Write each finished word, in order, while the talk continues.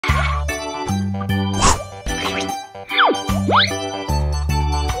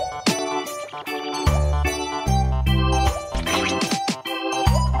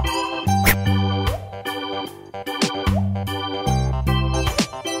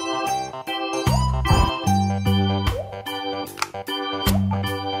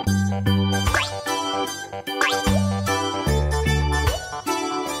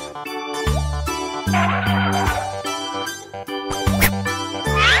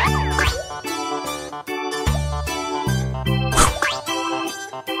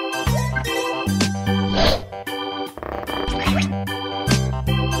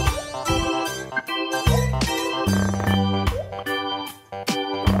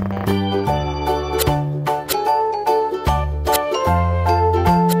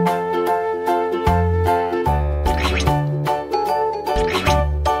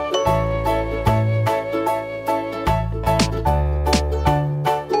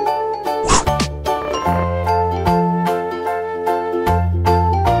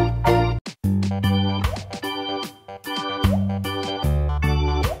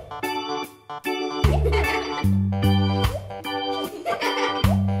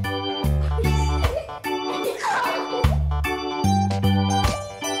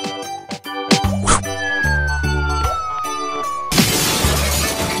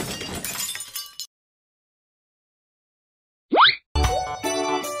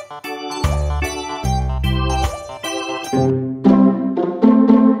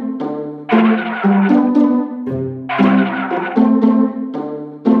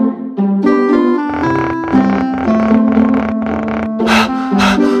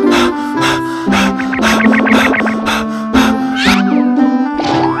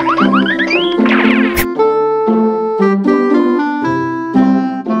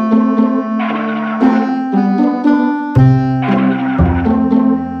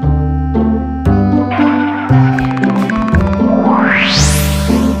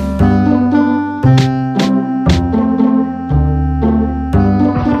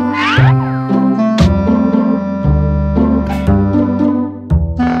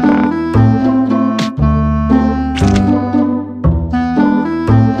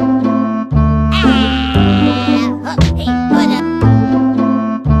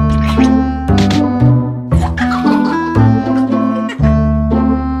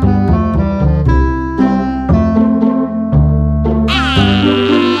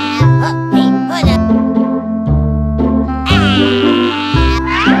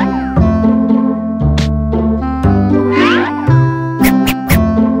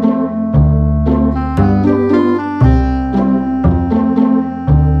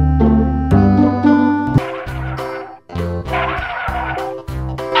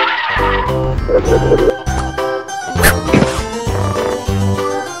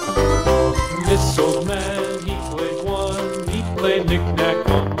This old man, he played one. He played knick-knack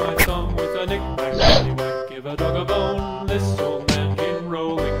on my thumb with a knick-knack, paddywhack, give a dog a bone. This old man came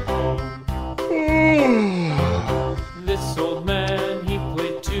rolling home. This old man, he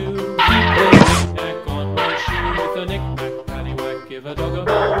played two. He played knick-knack on my shoe with a knick-knack, paddywhack, give a dog a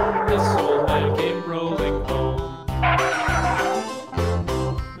bone. This old man came rolling home.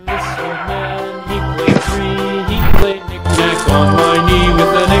 This old man, he played three. He played knick-knack on my knee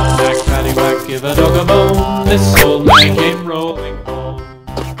with a knick-knack, paddywhack, give a dog a bone. This old man came rolling home.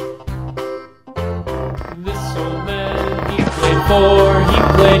 This old man, he played four. He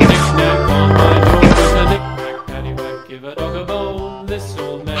played knick-knack on my door with a knick-knack, paddywhack, give a dog a bone. This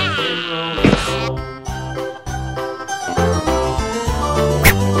old man came rolling home.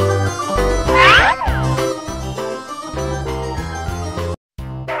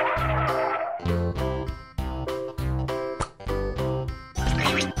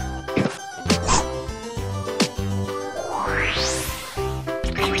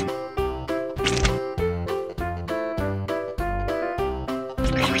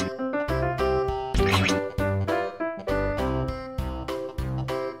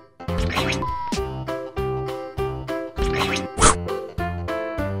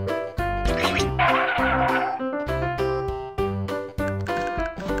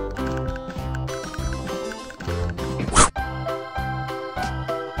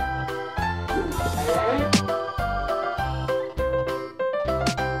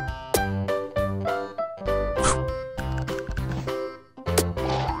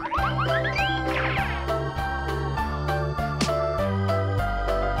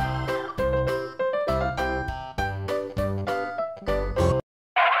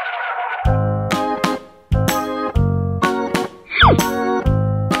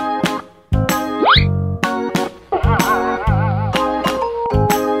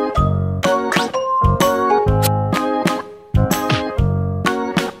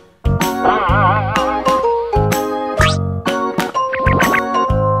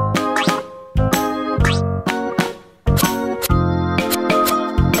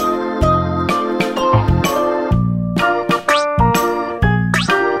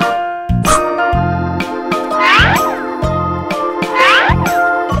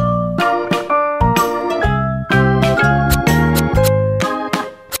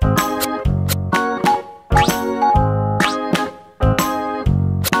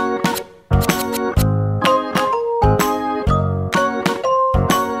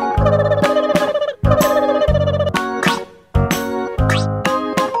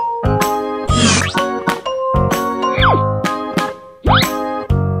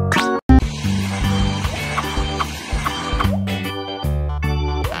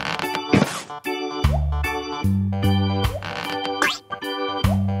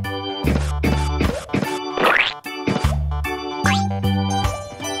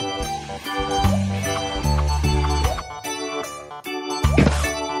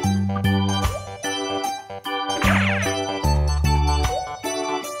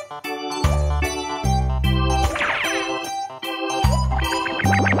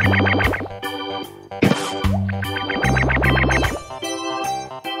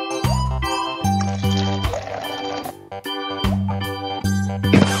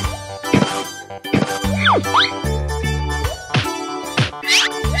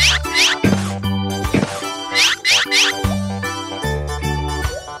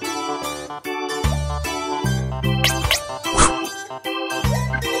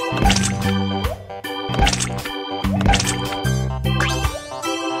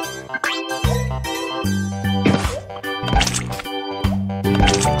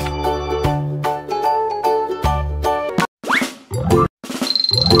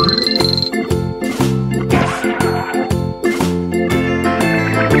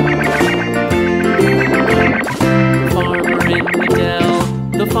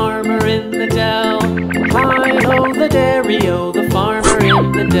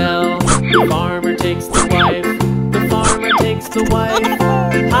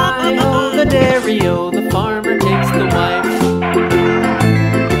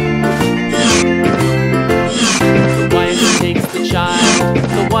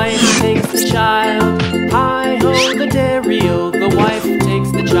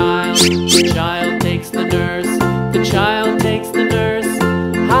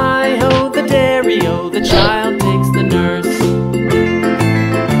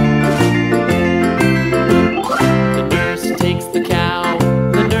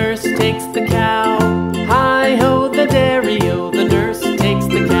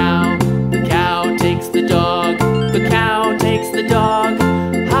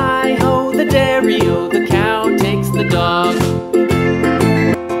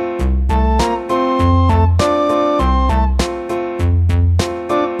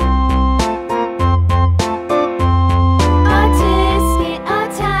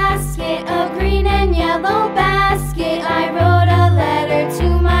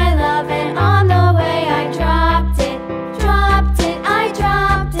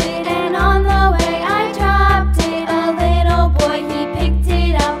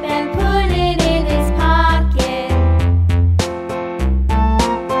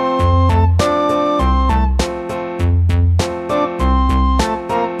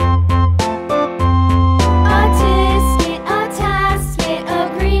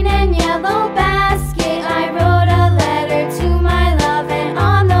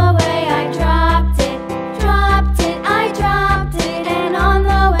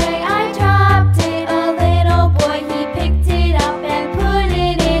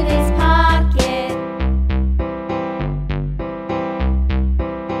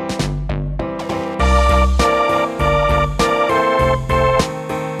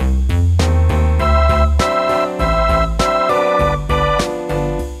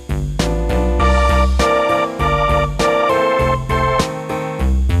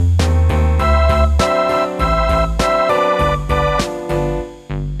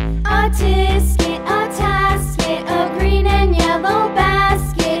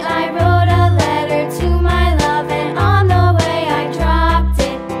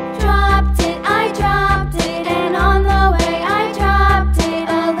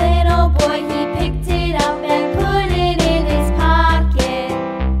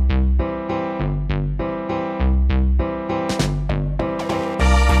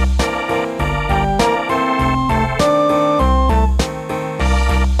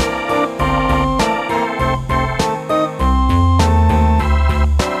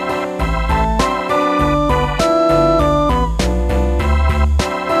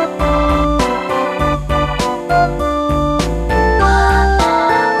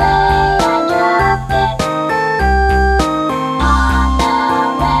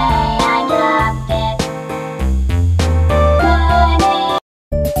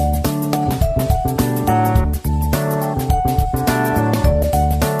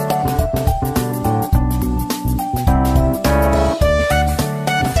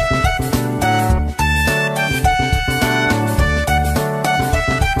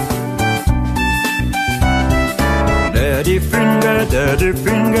 Daddy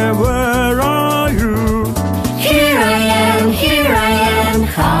finger, where are you? Here I am,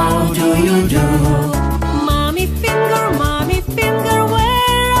 how do you do? Mommy finger,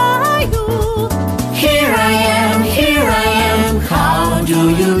 where are you? Here I am, how do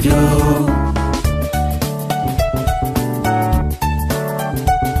you do?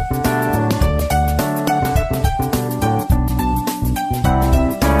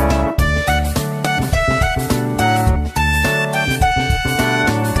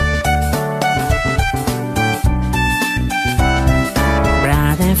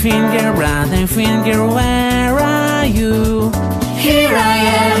 Brother finger, where are you? Here I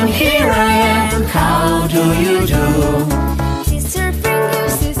am, how do you do? Sister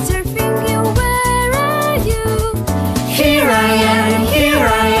finger, where are you? Here I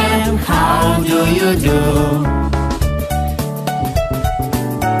am, how do you do?